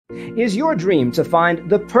Is your dream to find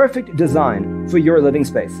the perfect design for your living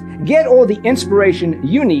space? Get all the inspiration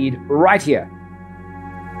you need right here.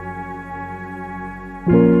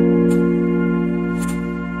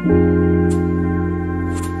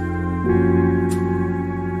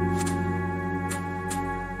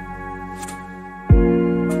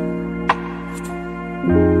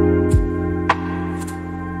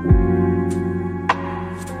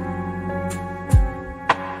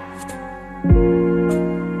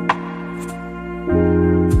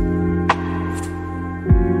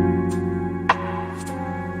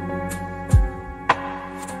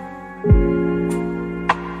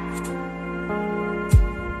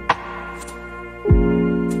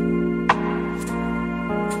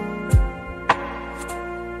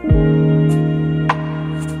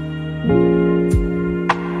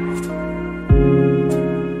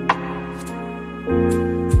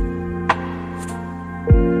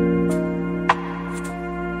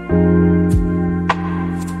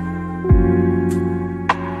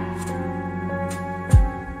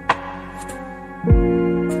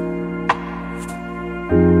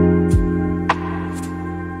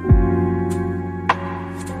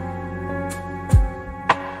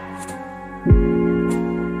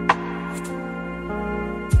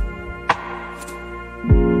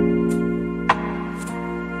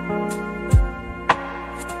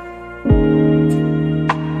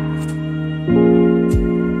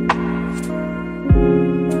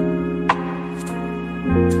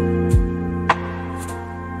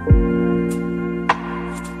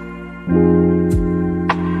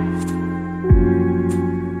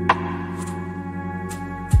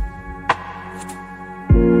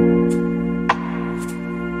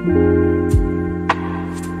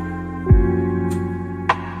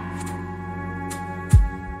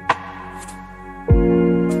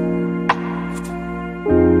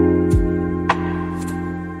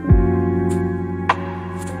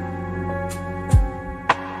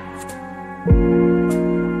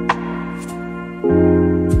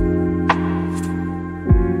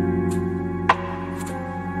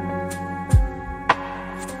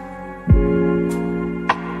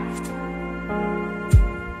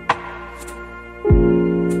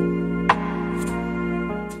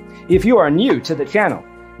 If you are new to the channel,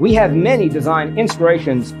 we have many design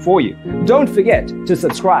inspirations for you. Don't forget to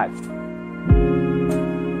subscribe.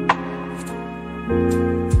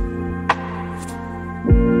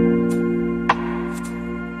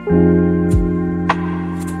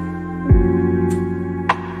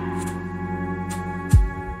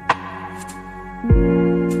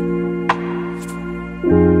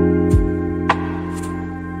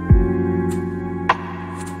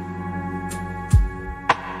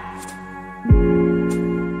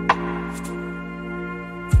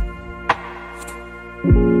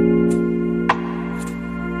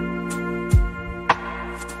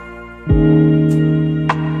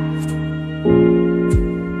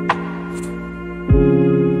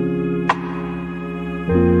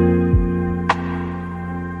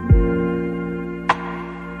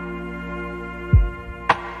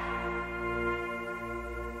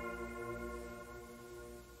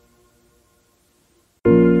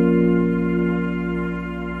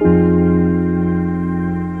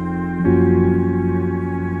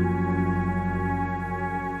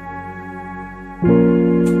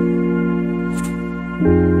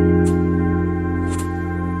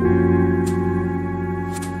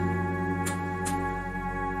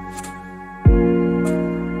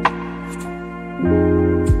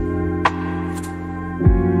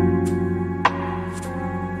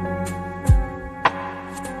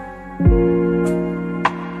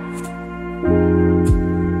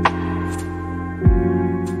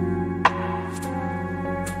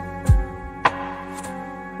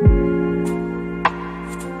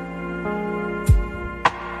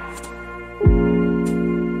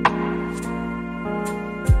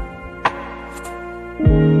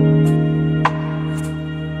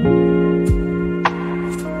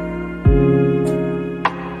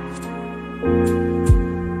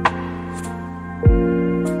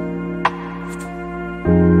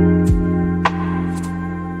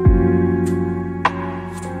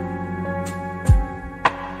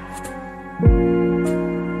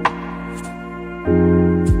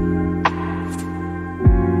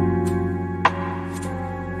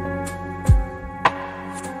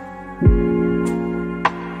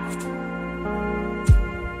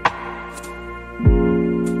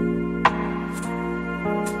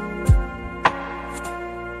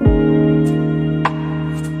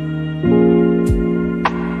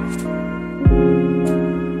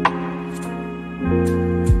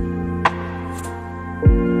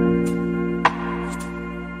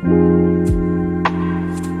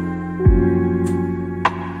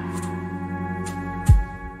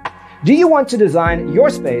 Do you want to design your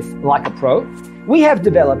space like a pro? We have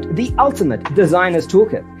developed the ultimate designer's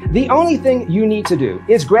toolkit. The only thing you need to do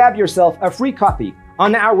is grab yourself a free copy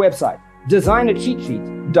on our website,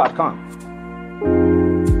 designercheatsheet.com.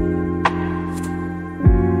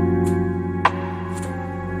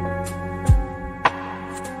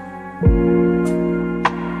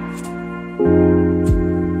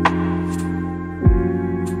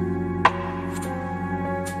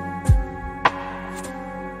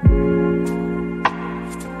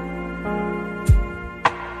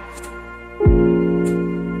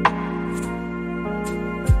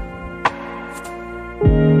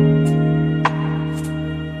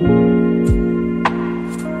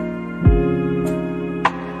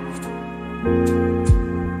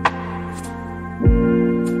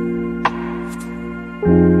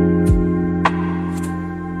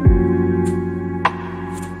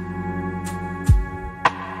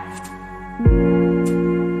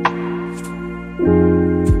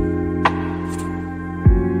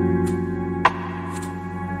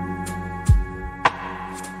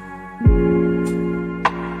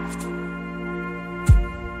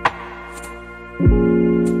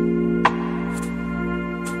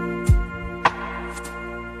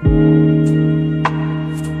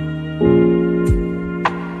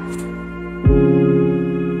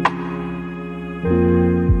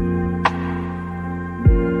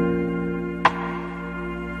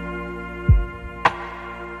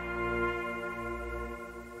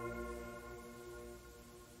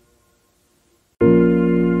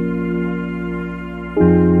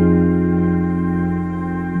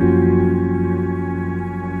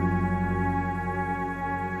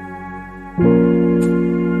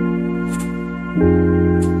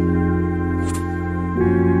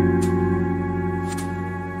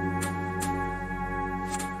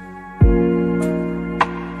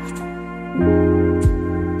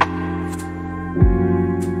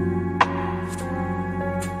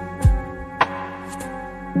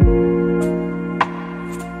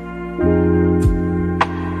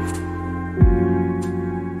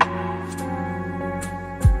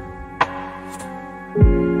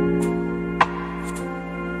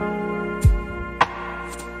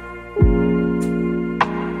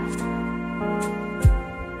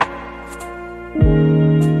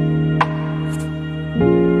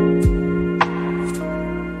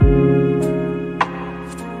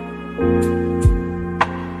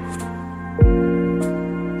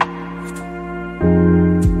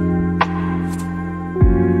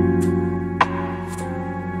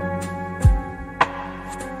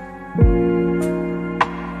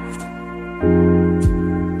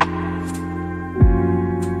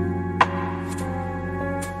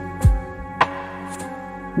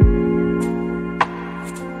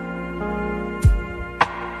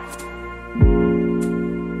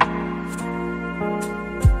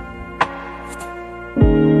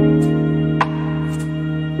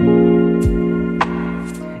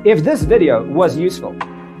 If this video was useful,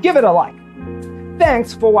 give it a like.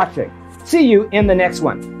 Thanks for watching. See you in the next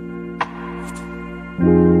one.